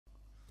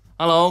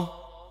Hello.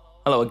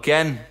 Hello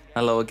again.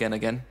 Hello again.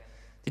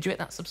 Did you hit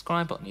that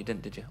subscribe button? You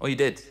didn't, did you? Oh, you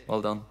did.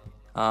 Well done.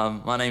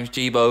 My name's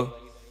Jibo,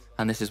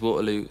 and this is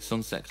Waterloo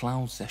Sunset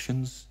Cloud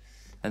Sessions.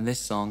 And this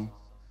song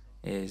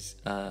is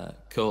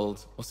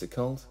called, what's it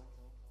called?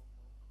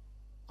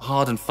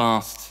 Hard and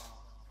Fast.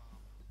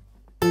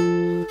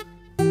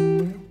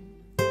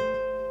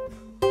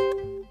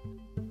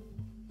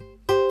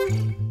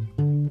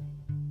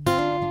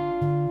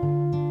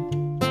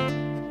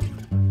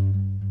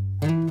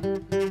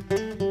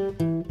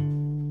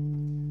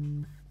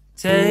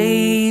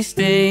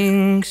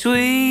 Tasting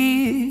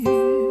sweet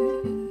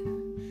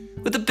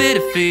with a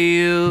bitter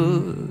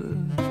feel.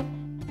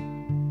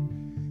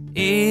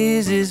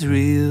 Is this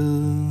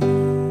real?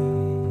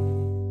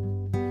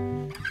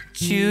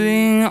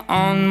 Chewing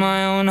on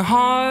my own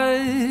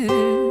heart,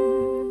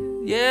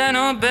 yeah,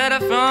 no better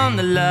from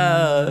the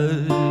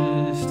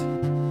last.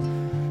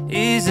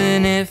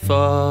 Isn't it fast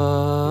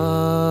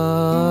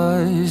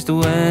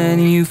when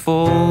you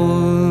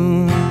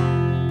fall?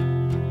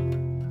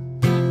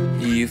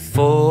 You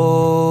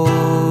fall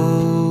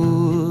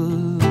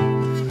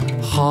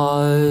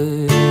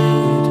hard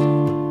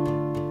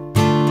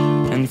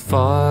and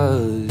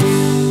fast.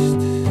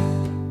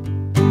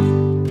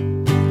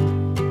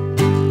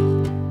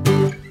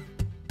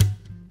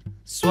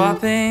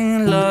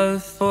 Swapping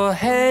love for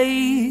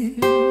hate.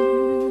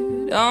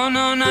 Oh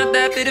no, not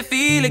that bitter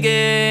feel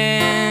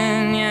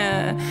again.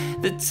 Yeah,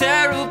 the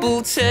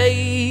terrible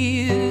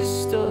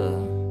taste.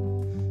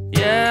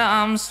 Yeah,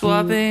 I'm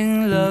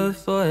swapping love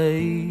for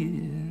hate.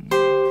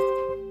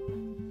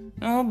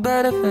 No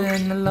better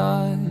than the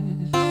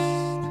last.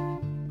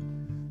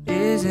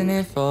 Isn't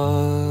it fast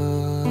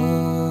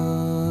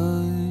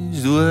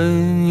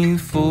when you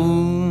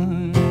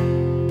fall?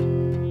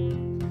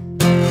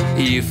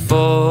 You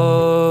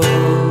fall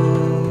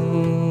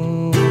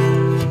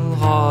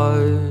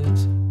hard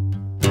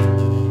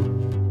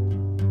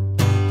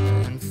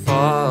and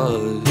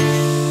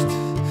fast.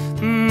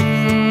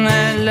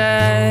 At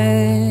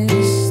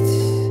last,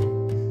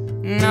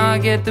 now I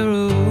get the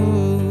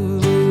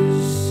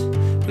rules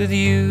with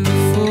you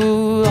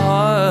full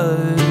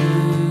heart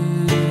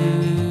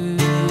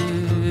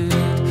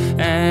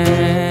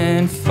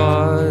and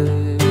fast.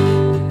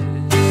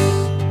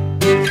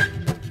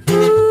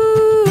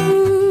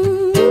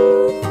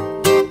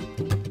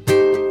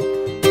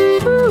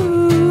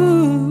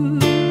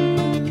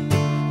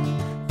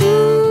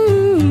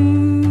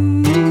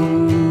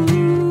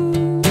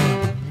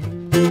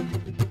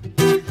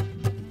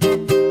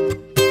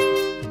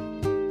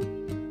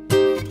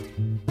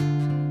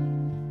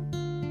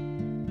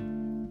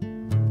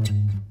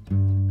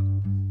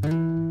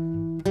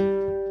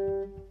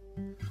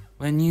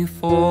 When you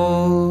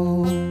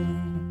fall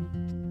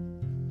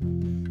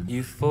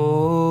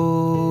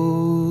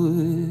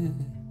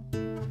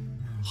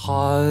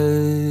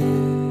hard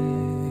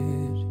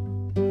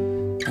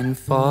and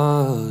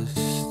fast.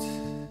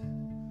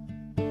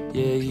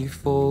 Yeah, you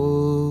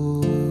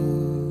fall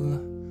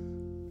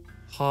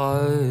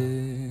hard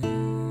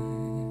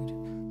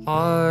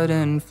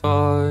and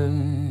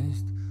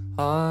fast,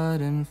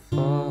 hard and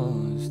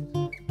fast.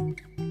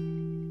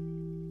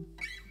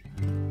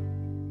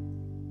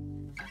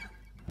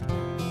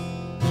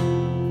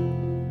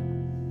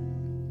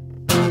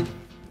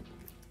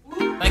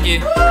 Thank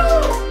you.